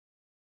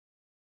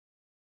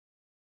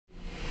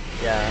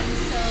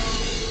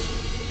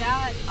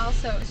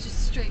also is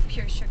just straight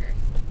pure sugar.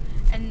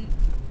 And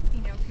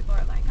you know, people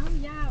are like, oh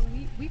yeah,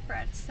 wheat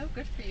bread's so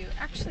good for you.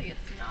 Actually,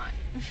 it's not.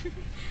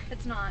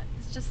 It's not.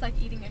 It's just like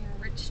eating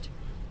enriched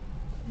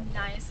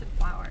niacin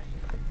flour.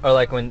 Or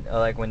like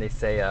when they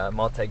say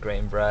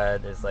multi-grain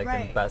bread is like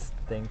Right. the best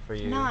thing for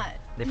you. Not.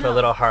 They put No. a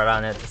little heart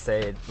on it to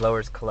say it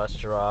lowers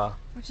cholesterol.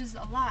 Which is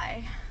a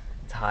lie.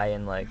 It's high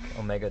in like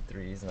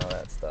omega-3s and all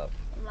that stuff.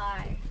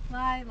 Lie.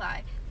 Lie.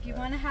 Lie. If you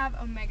want to have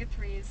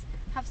omega-3s,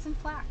 have some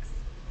flax.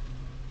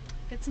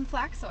 Get some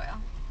flax oil.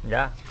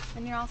 Yeah.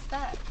 And you're all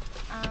set.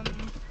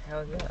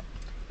 Hell yeah.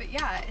 But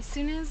yeah, as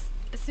soon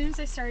as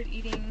I started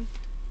eating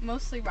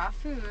mostly raw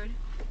food,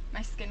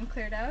 my skin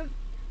cleared up,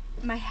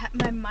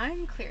 my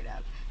mind cleared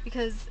up,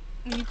 because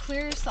when you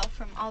clear yourself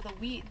from all the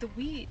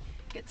wheat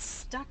gets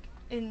stuck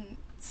and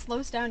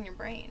slows down your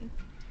brain,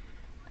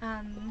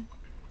 and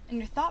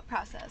your thought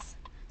process.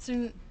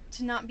 So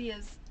to not be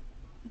as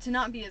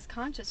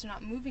conscious, you're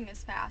not moving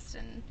as fast,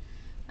 and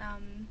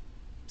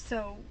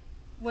so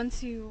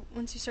once you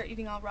start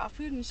eating all raw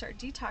food and you start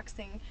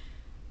detoxing,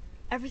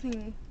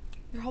 everything,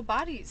 your whole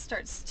body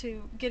starts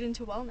to get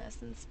into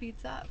wellness and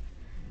speeds up.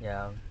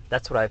 Yeah,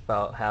 that's what I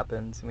felt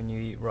happens when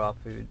you eat raw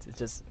foods.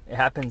 It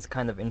happens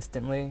kind of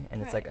instantly,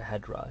 and it's Right. like a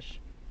head rush.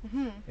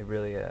 Mm-hmm. It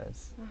really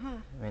is. Uh-huh.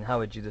 I mean, how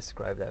would you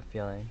describe that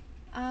feeling?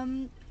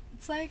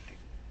 It's like,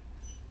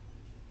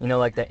 You know,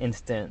 like that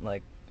instant,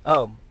 like,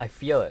 oh, I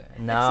feel it.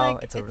 And now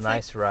it's a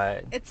nice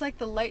ride. It's like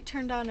the light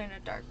turned on in a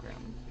dark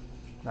room.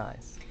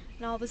 Nice.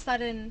 And all of a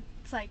sudden,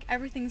 it's like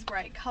everything's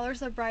bright.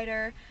 Colors are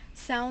brighter.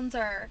 Sounds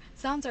are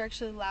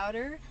actually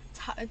louder.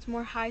 It's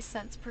more high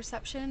sense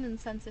perception and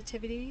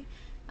sensitivity.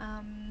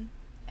 And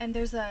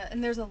there's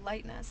a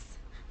lightness.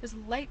 There's a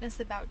lightness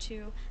about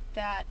you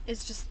that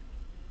is just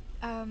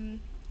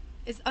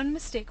is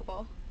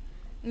unmistakable,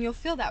 and you'll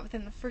feel that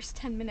within the first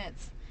 10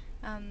 minutes.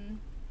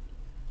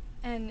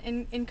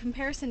 And in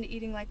comparison to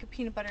eating like a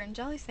peanut butter and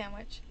jelly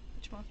sandwich,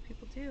 which most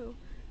people do,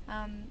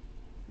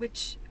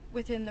 which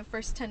within the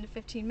first 10 to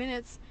 15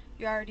 minutes,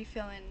 you're already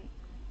feeling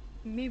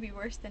maybe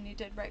worse than you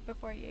did right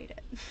before you ate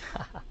it.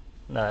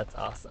 No, that's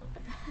awesome.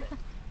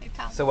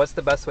 So what's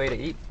the best way to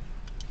eat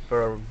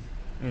for,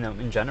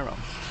 in general?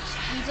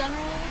 in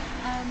general,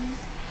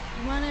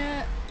 you want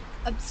to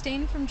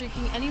abstain from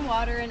drinking any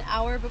water an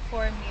hour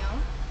before a meal.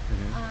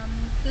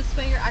 Mm-hmm. This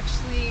way you're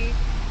actually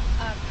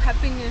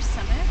prepping your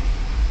stomach,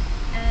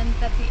 and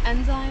that the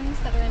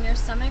enzymes that are in your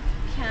stomach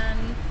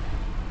can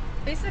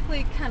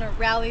basically kind of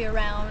rally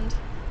around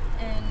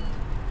in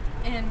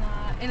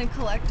a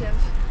collective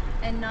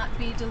and not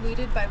be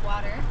diluted by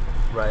water.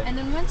 Right. And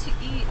then once you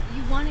eat,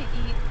 you want to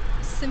eat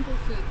simple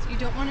foods. You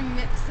don't want to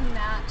mix and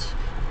match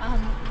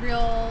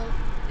real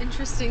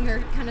interesting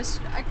or kind of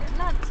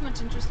not so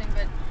much interesting,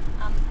 but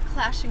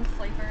clashing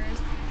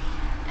flavors.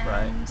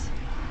 And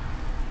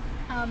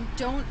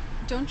don't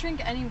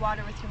drink any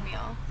water with your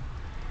meal.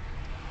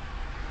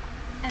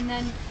 And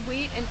then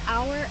wait an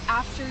hour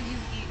after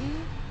you've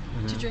eaten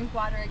to drink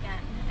water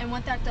again. And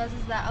what that does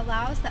is that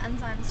allows the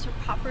enzymes to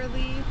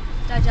properly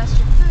digest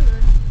your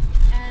food,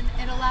 and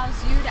it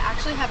allows you to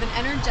actually have an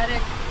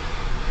energetic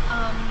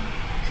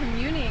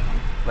communing.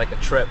 Like a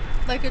trip.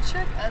 Like a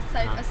trip, a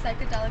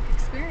psychedelic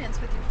experience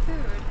with your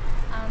food.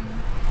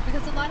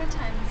 Because a lot of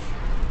times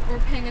we're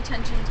paying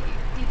attention to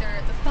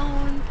either the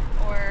phone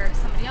or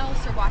somebody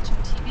else or watching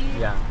TV.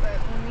 Yeah. But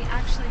when we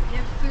actually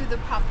give food the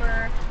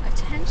proper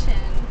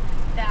attention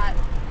that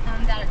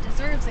it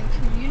deserves and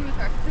commune with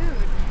our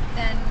food,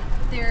 then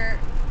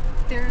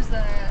there's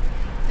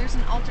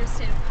an altered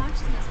state of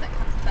consciousness that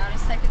comes about, a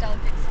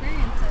psychedelic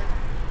experience of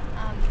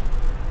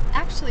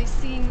actually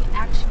seeing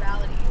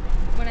actuality.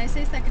 When I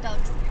say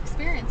psychedelic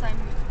experience,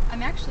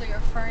 I'm actually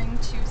referring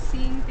to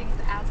seeing things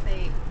as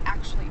they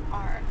actually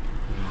are.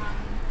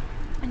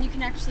 And you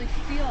can actually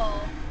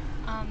feel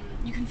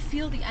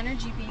the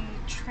energy being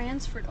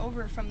transferred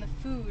over from the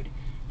food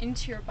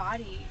into your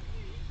body,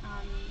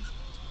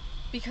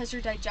 because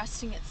you're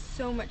digesting it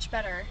so much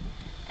better.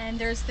 And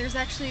there's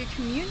actually a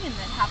communion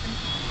that happens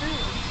with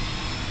food,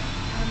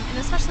 and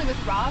especially with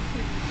raw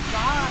food.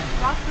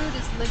 Raw food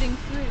is living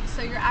food,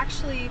 so you're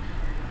actually,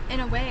 in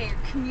a way,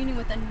 communing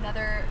with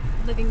another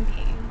living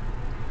being.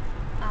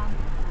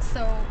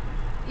 So,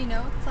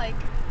 it's like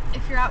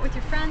if you're out with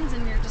your friends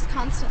and you're just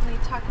constantly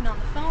talking on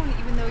the phone,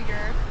 even though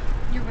you're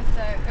with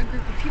a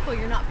group of people,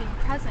 you're not being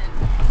present.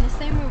 In the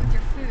same way with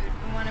your food,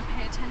 we want to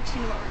pay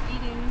attention to what we're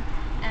eating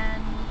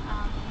and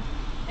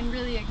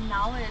really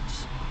acknowledge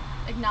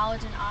and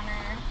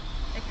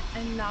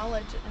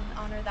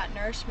honor that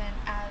nourishment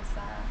as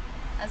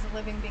a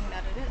living being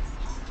that it is.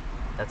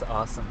 That's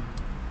awesome.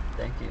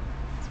 Thank you.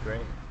 It's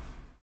great.